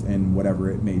experienced in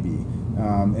whatever it may be.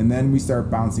 And then we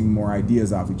start bouncing more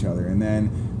ideas off each other. And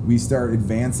then we start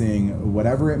advancing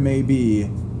whatever it may be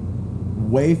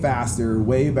way faster,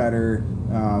 way better.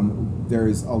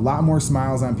 There's a lot more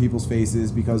smiles on people's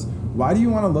faces, because why do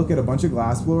you want to look at a bunch of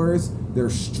glassblowers?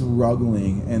 They're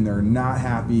struggling and they're not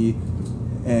happy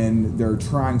and they're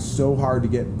trying so hard to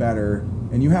get better.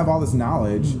 And you have all this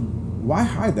knowledge. Why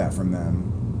hide that from them?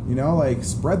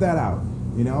 Spread that out.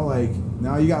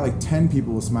 Now you got 10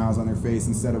 people with smiles on their face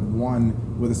instead of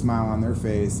one with a smile on their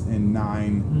face and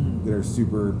 9 that are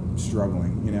super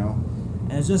struggling,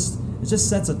 And it just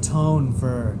sets a tone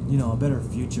for, a better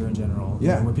future in general.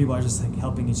 Yeah. Where people are just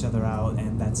helping each other out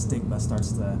and that stigma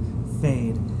starts to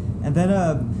fade. And then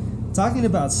talking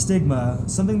about stigma,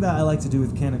 something that I like to do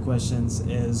with Can of Questions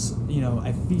is,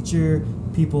 I feature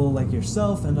people like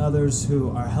yourself and others who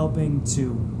are helping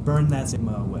to burn that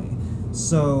stigma away.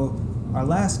 So our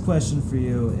last question for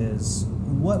you is,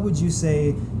 what would you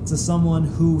say to someone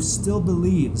who still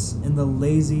believes in the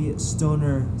lazy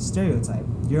stoner stereotype?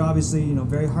 You're obviously,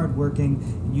 very hardworking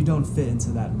and you don't fit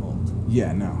into that mold.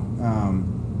 Yeah, no.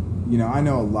 I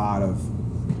know a lot of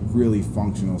really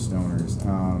functional stoners,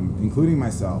 including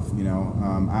myself.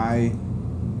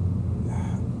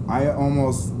 I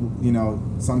almost,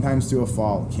 sometimes to a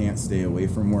fault, can't stay away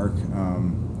from work.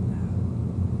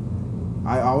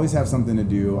 I always have something to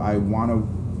do. I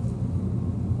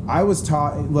was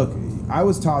taught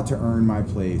to earn my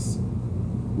place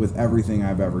with everything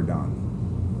I've ever done.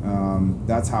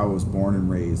 That's how I was born and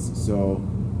raised. So,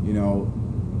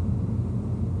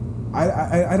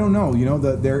 I don't know,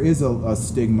 there is a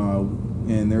stigma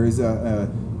and there is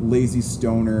a lazy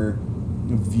stoner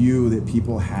view that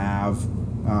people have.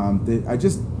 That I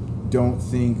just don't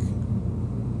think.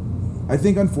 I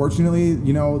think unfortunately,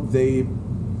 they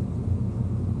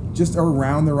just are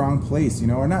around the wrong place,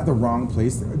 or not the wrong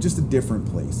place, just a different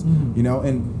place,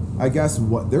 and I guess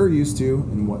what they're used to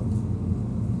and what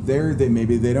they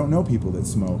maybe they don't know people that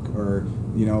smoke or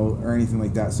anything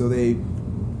like that, so they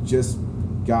just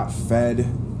got fed.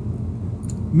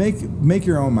 Make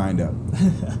your own mind up.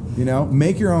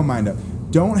 Make your own mind up.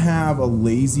 Don't have a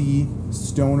lazy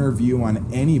stoner view on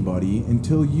anybody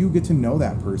until you get to know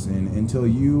that person, until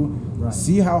you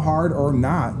see how hard or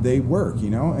not they work.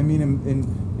 And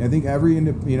I think every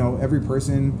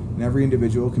person and every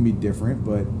individual can be different,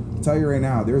 but I'll tell you right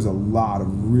now, there's a lot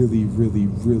of really, really,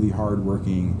 really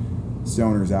hardworking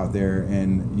stoners out there.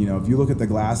 And if you look at the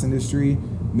glass industry,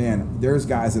 man, there's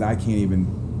guys that I can't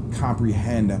even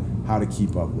comprehend how to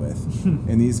keep up with,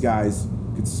 and these guys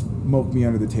could smoke me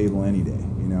under the table any day,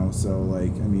 so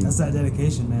that's that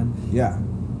dedication, man. Yeah.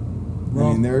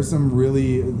 Well, there's some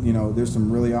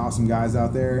really awesome guys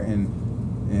out there, and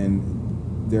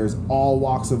there's all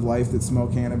walks of life that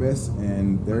smoke cannabis,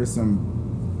 and there's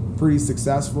some pretty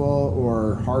successful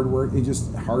or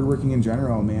hardworking in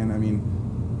general, man. I mean,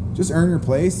 just earn your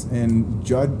place and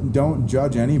don't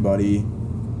judge anybody,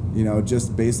 you know,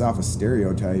 just based off a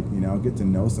stereotype. You know, get to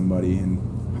know somebody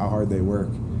and how hard they work,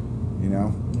 you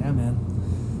know. Yeah, man.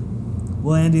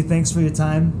 Well, Andy, thanks for your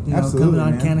time. Coming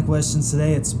on Canna Questions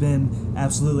today. It's been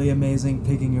absolutely amazing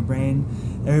picking your brain.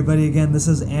 Everybody, again, this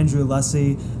is Andrew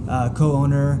Lussey,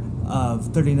 co-owner of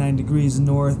 39 Degrees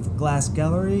North Glass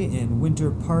Gallery in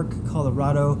Winter Park,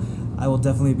 Colorado. I will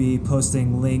definitely be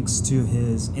posting links to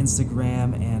his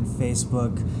Instagram and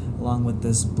Facebook along with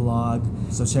this blog.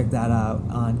 So check that out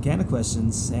on Canna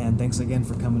Questions. And thanks again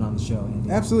for coming on the show,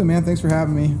 Andy. Absolutely, man. Thanks for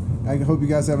having me. I hope you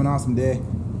guys have an awesome day.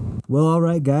 Well, all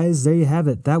right, guys, there you have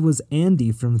it. That was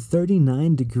Andy from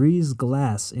 39 Degrees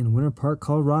Glass in Winter Park,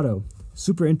 Colorado.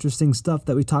 Super interesting stuff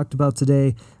that we talked about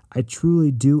today. I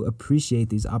truly do appreciate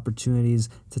these opportunities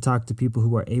to talk to people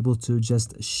who are able to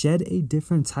just shed a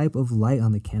different type of light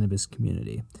on the cannabis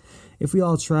community. If we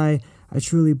all try, I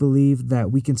truly believe that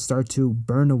we can start to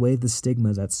burn away the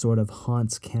stigma that sort of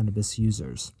haunts cannabis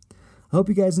users. I hope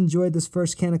you guys enjoyed this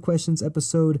first Canna Questions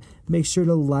episode. Make sure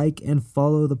to like and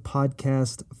follow the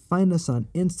podcast. Find us on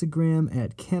Instagram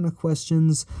at Canna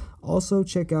Questions. Also,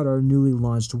 check out our newly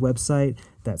launched website.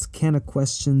 That's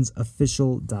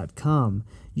cannaquestionsofficial.com.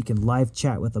 You can live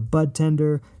chat with a bud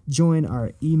tender, join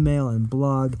our email and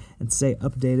blog, and stay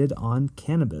updated on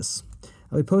cannabis.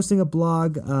 I'll be posting a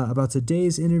blog about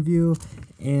today's interview,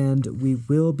 and we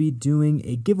will be doing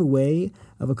a giveaway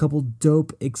of a couple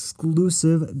dope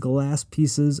exclusive glass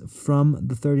pieces from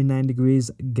the 39 Degrees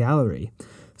Gallery.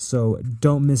 So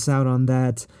don't miss out on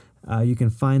that. You can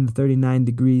find the 39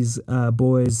 Degrees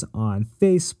boys on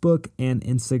Facebook and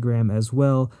Instagram as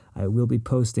well. I will be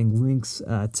posting links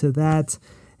to that.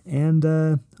 And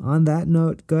on that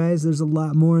note, guys, there's a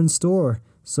lot more in store.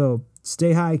 So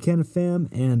stay high, Canna Fam,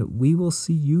 and we will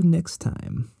see you next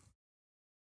time.